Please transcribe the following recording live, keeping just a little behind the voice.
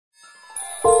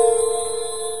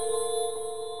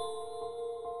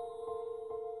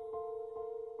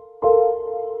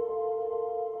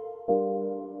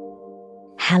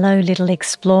Hello, little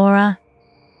explorer.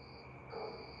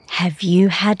 Have you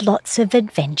had lots of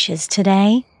adventures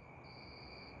today?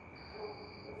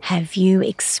 Have you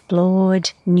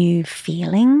explored new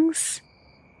feelings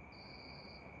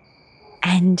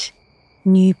and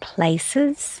new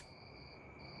places?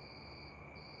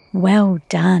 Well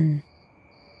done.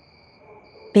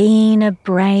 Being a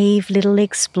brave little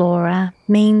explorer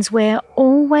means we're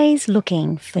always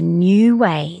looking for new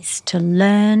ways to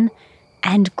learn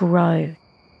and grow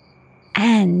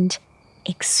and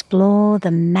explore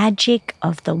the magic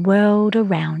of the world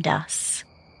around us.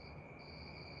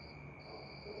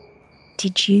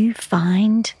 Did you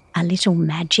find a little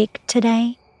magic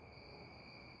today?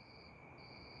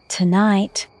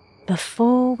 Tonight,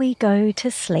 before we go to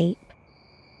sleep,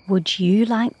 would you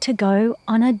like to go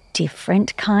on a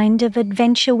different kind of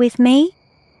adventure with me?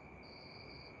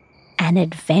 An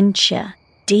adventure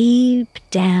deep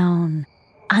down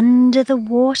under the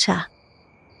water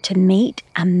to meet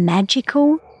a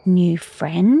magical new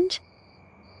friend?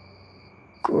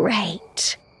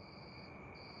 Great!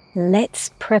 Let's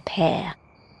prepare.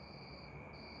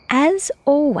 As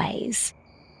always,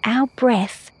 our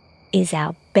breath is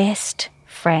our best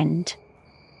friend.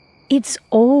 It's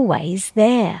always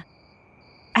there,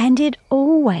 and it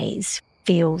always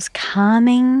feels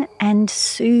calming and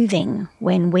soothing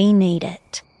when we need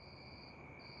it.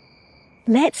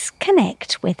 Let's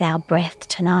connect with our breath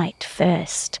tonight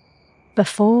first,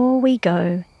 before we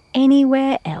go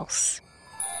anywhere else.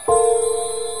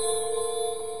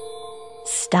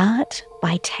 Start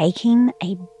by taking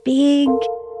a big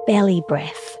belly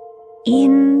breath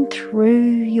in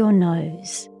through your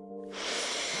nose.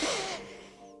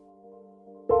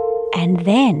 And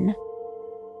then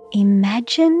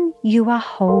imagine you are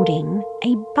holding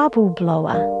a bubble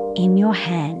blower in your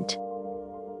hand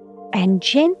and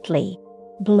gently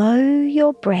blow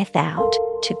your breath out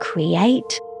to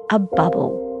create a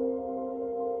bubble.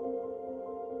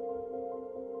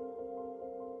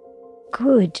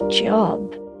 Good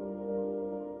job.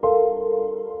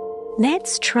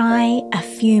 Let's try a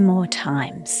few more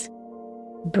times.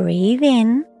 Breathe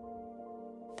in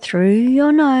through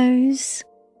your nose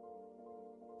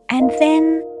and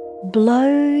then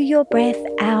blow your breath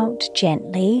out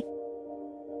gently,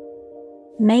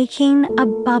 making a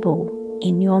bubble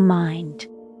in your mind.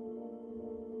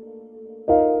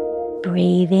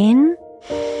 Breathe in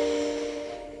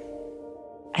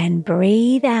and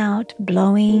breathe out,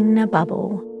 blowing a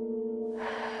bubble.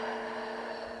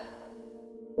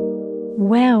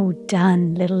 Well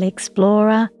done, little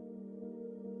explorer.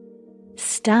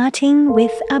 Starting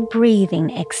with a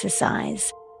breathing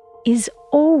exercise is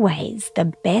always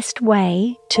the best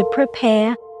way to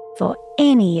prepare for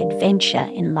any adventure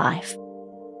in life.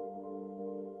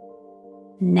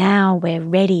 Now we're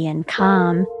ready and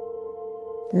calm.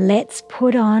 Let's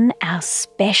put on our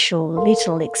special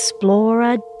little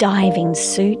explorer diving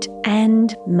suit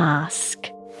and mask.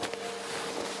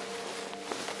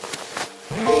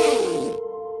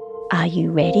 Are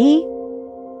you ready?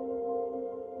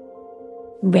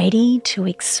 Ready to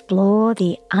explore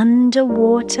the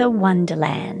underwater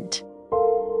wonderland?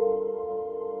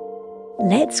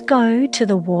 Let's go to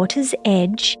the water's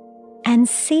edge and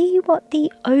see what the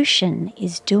ocean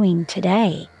is doing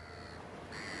today.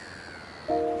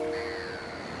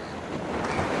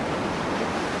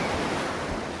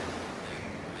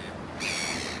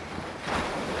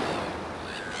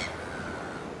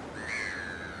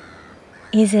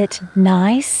 Is it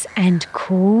nice and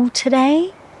cool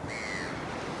today?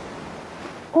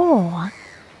 Or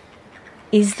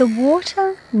is the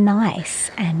water nice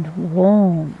and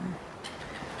warm?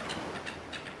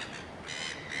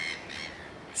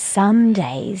 Some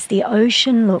days the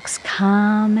ocean looks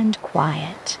calm and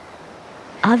quiet.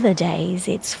 Other days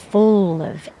it's full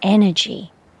of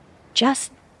energy,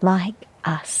 just like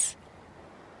us.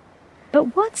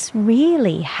 But what's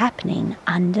really happening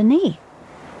underneath?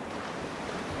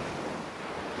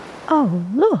 Oh,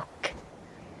 look!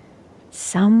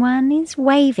 Someone is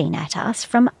waving at us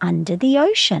from under the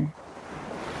ocean,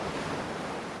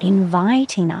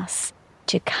 inviting us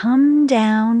to come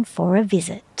down for a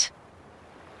visit.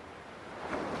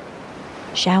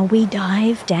 Shall we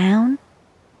dive down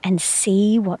and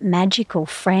see what magical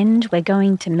friend we're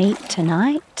going to meet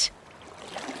tonight?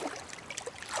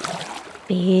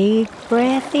 Big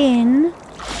breath in.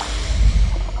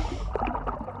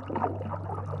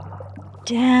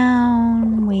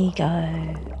 Down we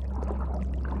go.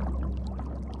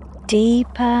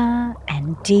 Deeper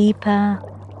and deeper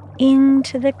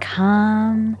into the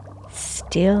calm,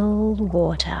 still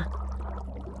water.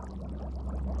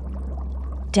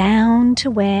 Down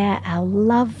to where our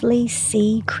lovely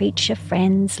sea creature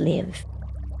friends live,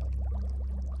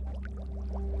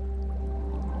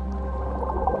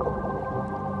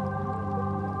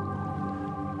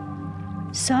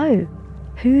 So,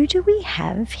 who do we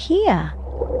have here?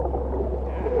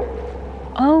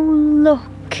 Oh, look!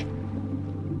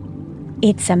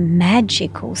 It's a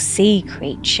magical sea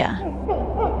creature.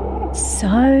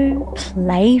 So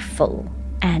playful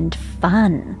and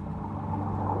fun.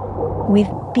 With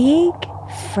big,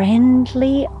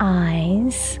 friendly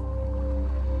eyes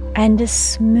and a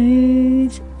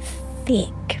smooth,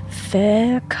 thick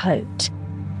fur coat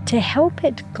to help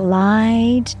it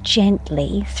glide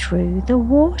gently through the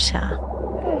water.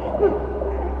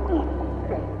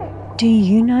 Do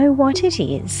you know what it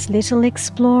is, little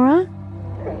explorer?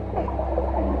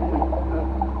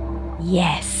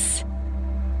 Yes,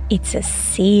 it's a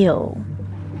seal.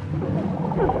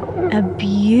 A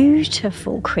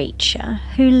beautiful creature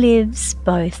who lives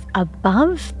both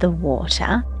above the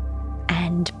water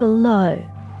and below.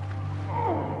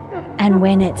 And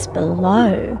when it's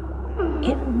below,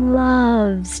 it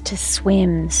loves to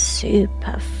swim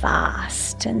super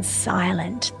fast and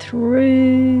silent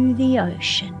through the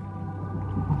ocean,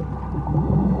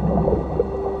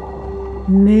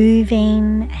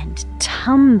 moving and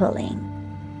tumbling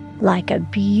like a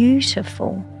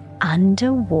beautiful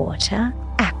underwater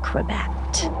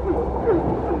acrobat.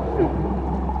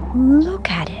 Look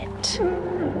at it.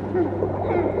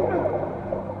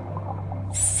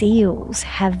 Seals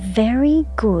have very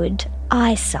good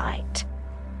eyesight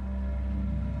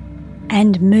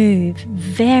and move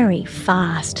very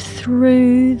fast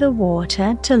through the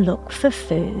water to look for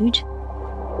food,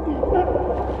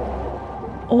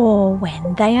 or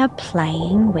when they are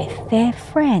playing with their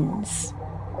friends.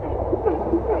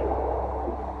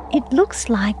 It looks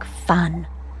like fun,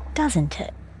 doesn't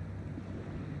it?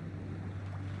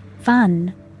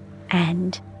 Fun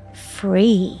and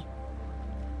free.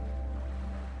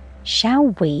 Shall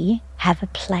we have a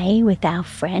play with our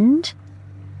friend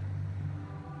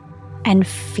and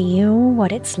feel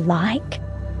what it's like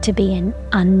to be an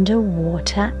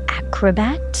underwater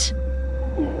acrobat?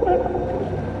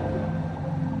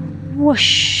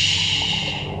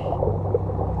 Whoosh!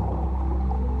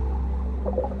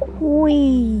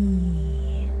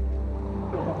 Whee!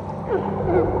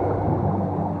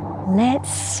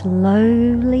 Let's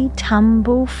slowly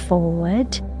tumble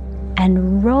forward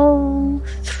and roll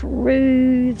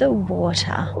through the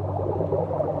water.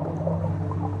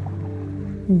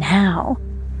 Now,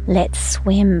 let's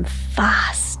swim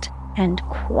fast and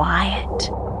quiet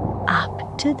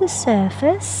up to the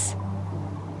surface,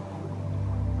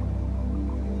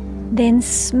 then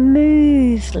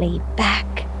smoothly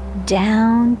back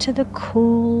down to the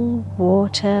cool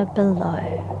water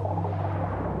below.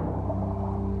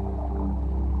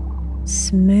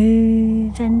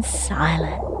 Smooth and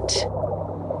silent,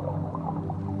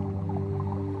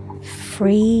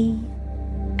 free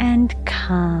and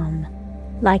calm,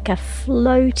 like a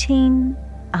floating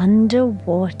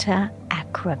underwater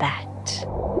acrobat.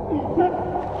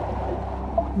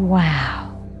 Wow!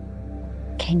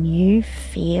 Can you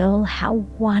feel how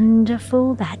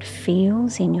wonderful that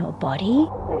feels in your body?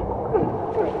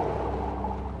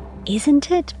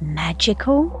 Isn't it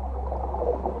magical?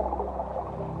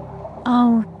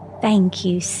 Oh, thank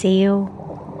you, Seal.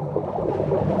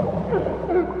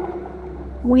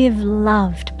 We've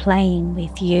loved playing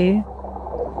with you,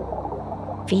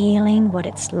 feeling what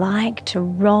it's like to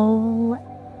roll,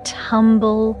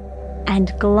 tumble,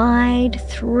 and glide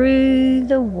through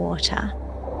the water.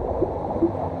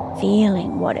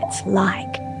 Feeling what it's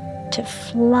like to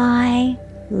fly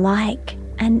like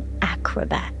an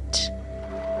acrobat.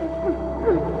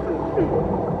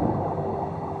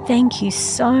 Thank you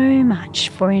so much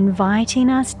for inviting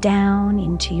us down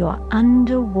into your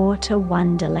underwater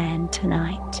wonderland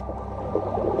tonight.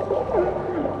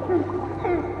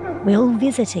 We'll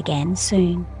visit again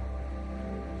soon.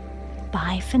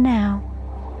 Bye for now.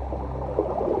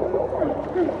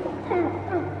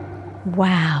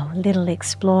 Wow, little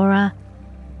explorer.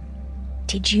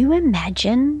 Did you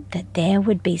imagine that there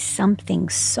would be something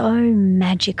so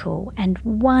magical and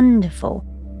wonderful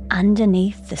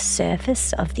underneath the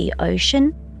surface of the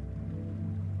ocean?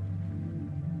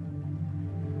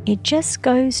 It just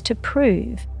goes to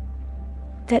prove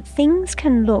that things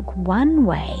can look one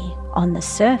way on the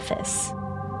surface,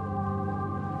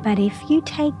 but if you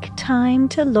take time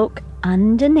to look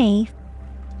underneath,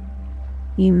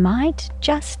 you might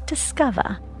just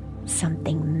discover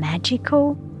something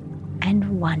magical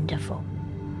and wonderful.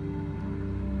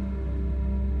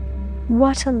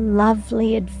 What a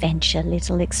lovely adventure,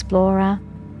 little explorer.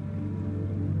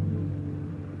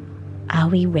 Are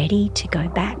we ready to go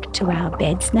back to our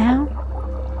beds now?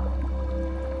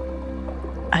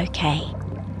 Okay.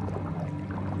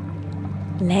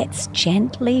 Let's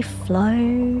gently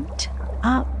float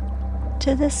up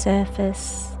to the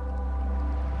surface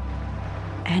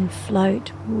and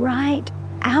float right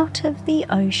out of the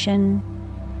ocean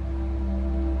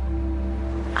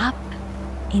up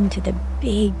into the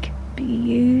big,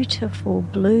 beautiful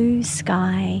blue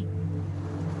sky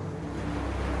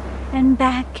and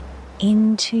back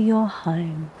into your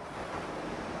home.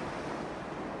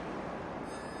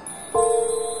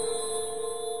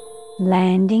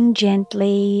 Landing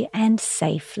gently and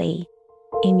safely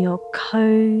in your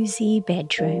cozy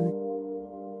bedroom.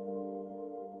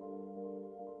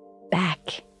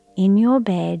 Back in your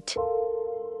bed,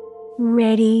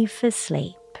 ready for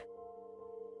sleep.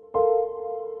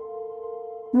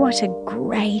 What a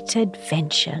great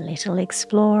adventure, little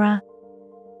explorer.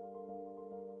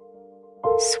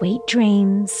 Sweet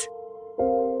dreams,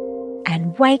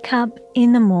 and wake up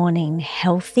in the morning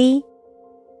healthy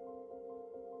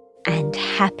and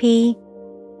happy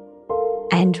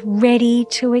and ready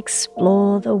to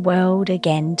explore the world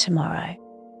again tomorrow.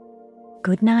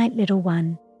 Good night, little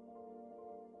one.